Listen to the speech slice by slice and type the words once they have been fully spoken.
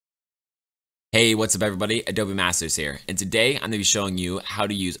Hey, what's up everybody? Adobe Masters here, and today I'm going to be showing you how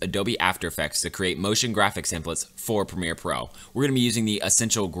to use Adobe After Effects to create motion graphics templates for Premiere Pro. We're going to be using the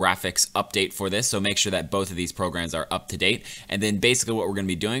Essential Graphics update for this, so make sure that both of these programs are up to date. And then basically what we're going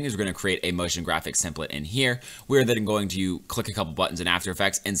to be doing is we're going to create a motion graphics template in here. We're then going to click a couple buttons in After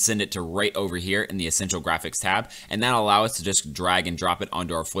Effects and send it to right over here in the Essential Graphics tab, and that'll allow us to just drag and drop it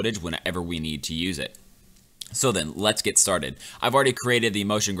onto our footage whenever we need to use it. So then, let's get started. I've already created the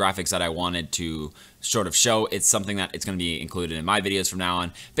motion graphics that I wanted to sort of show. It's something that it's going to be included in my videos from now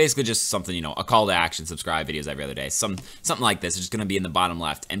on. Basically just something, a call to action, subscribe videos every other day. Something like this. It's just going to be in the bottom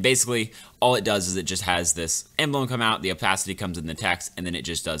left. And basically, all it does is it just has this emblem come out, the opacity comes in the text, and then it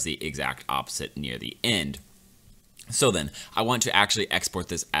just does the exact opposite near the end. So then, I want to actually export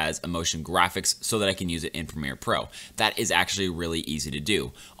this as a motion graphics so that I can use it in Premiere Pro. That is actually really easy to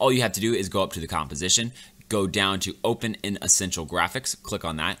do. All you have to do is go up to the composition, go down to Open in Essential Graphics, click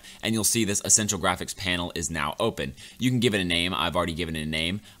on that, and you'll see this Essential Graphics panel is now open. You can give it a name. I've already given it a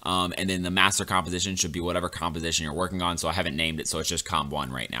name, and then the master composition should be whatever composition you're working on, so I haven't named it, so it's just Comp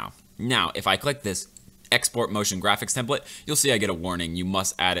 1 right now. Now, if I click this Export Motion Graphics Template, you'll see I get a warning. You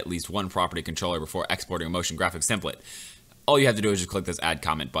must add at least one property controller before exporting a motion graphics template. All you have to do is just click this Add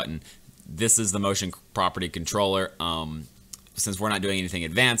Comment button. This is the motion property controller. Since we're not doing anything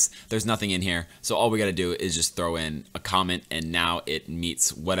advanced, there's nothing in here. So all we got to do is just throw in a comment, and now it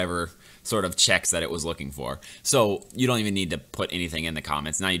meets whatever sort of checks that it was looking for. So you don't even need to put anything in the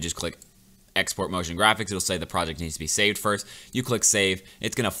comments. Now you just click Export Motion Graphics. It'll say the project needs to be saved first. You click Save.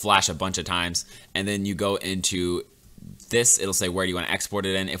 It's going to flash a bunch of times. And then you go into this, it'll say where do you want to export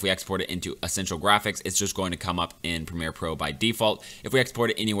it in. If we export it into Essential Graphics, it's just going to come up in Premiere Pro by default. If we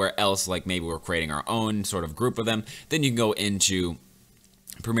export it anywhere else, like maybe we're creating our own sort of group of them, then you can go into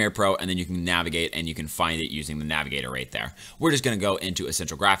Premiere Pro and then you can navigate and you can find it using the navigator right there. We're just going to go into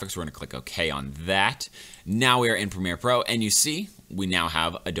Essential Graphics. We're going to click OK on that. Now we are in Premiere Pro, and you see we now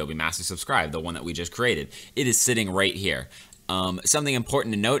have Adobe Master Subscribe, the one that we just created. It is sitting right here. Something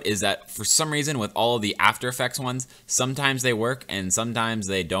important to note is that for some reason with all of the After Effects ones, sometimes they work and sometimes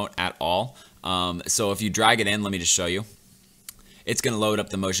they don't at all. So if you drag it in, let me just show you. It's going to load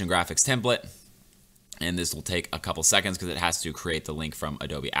up the motion graphics template, and this will take a couple seconds because it has to create the link from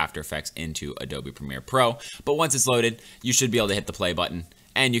Adobe After Effects into Adobe Premiere Pro. But once it's loaded, you should be able to hit the play button,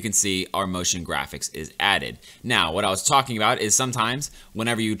 and you can see our motion graphics is added. Now, what I was talking about is sometimes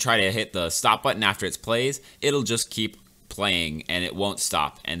whenever you try to hit the stop button after it plays, it'll just keep playing and it won't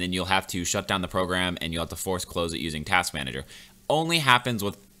stop, and then you'll have to shut down the program and you'll have to force close it using Task Manager. Only happens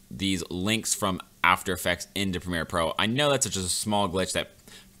with these links from After Effects into Premiere Pro. I know that's just a small glitch that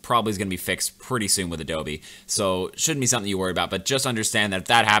probably is going to be fixed pretty soon with Adobe, so shouldn't be something you worry about, but just understand that if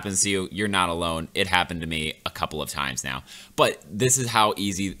that happens to you, you're not alone. It happened to me a couple of times now. But this is how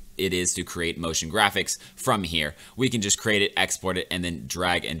easy it is to create motion graphics from here. We can just create it, export it, and then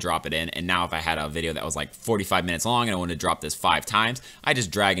drag and drop it in. And now if I had a video that was like 45 minutes long and I wanted to drop this 5 times, I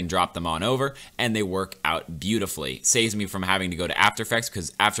just drag and drop them on over and they work out beautifully. Saves me from having to go to After Effects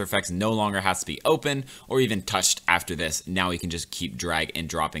because After Effects no longer has to be open or even touched after this. Now we can just keep drag and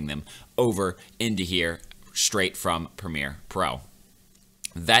dropping them over into here straight from Premiere Pro.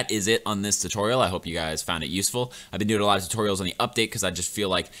 That is it on this tutorial. I hope you guys found it useful. I've been doing a lot of tutorials on the update because I just feel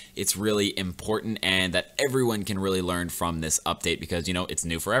like it's really important and that everyone can really learn from this update because, it's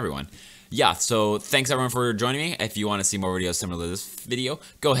new for everyone. Yeah, so thanks everyone for joining me. If you want to see more videos similar to this video,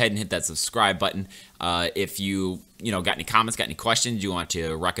 go ahead and hit that subscribe button. If you got any comments, got any questions, you want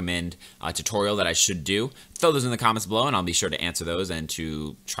to recommend a tutorial that I should do, throw those in the comments below and I'll be sure to answer those and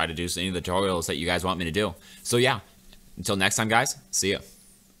to try to do any of the tutorials that you guys want me to do. So yeah, until next time guys, see ya.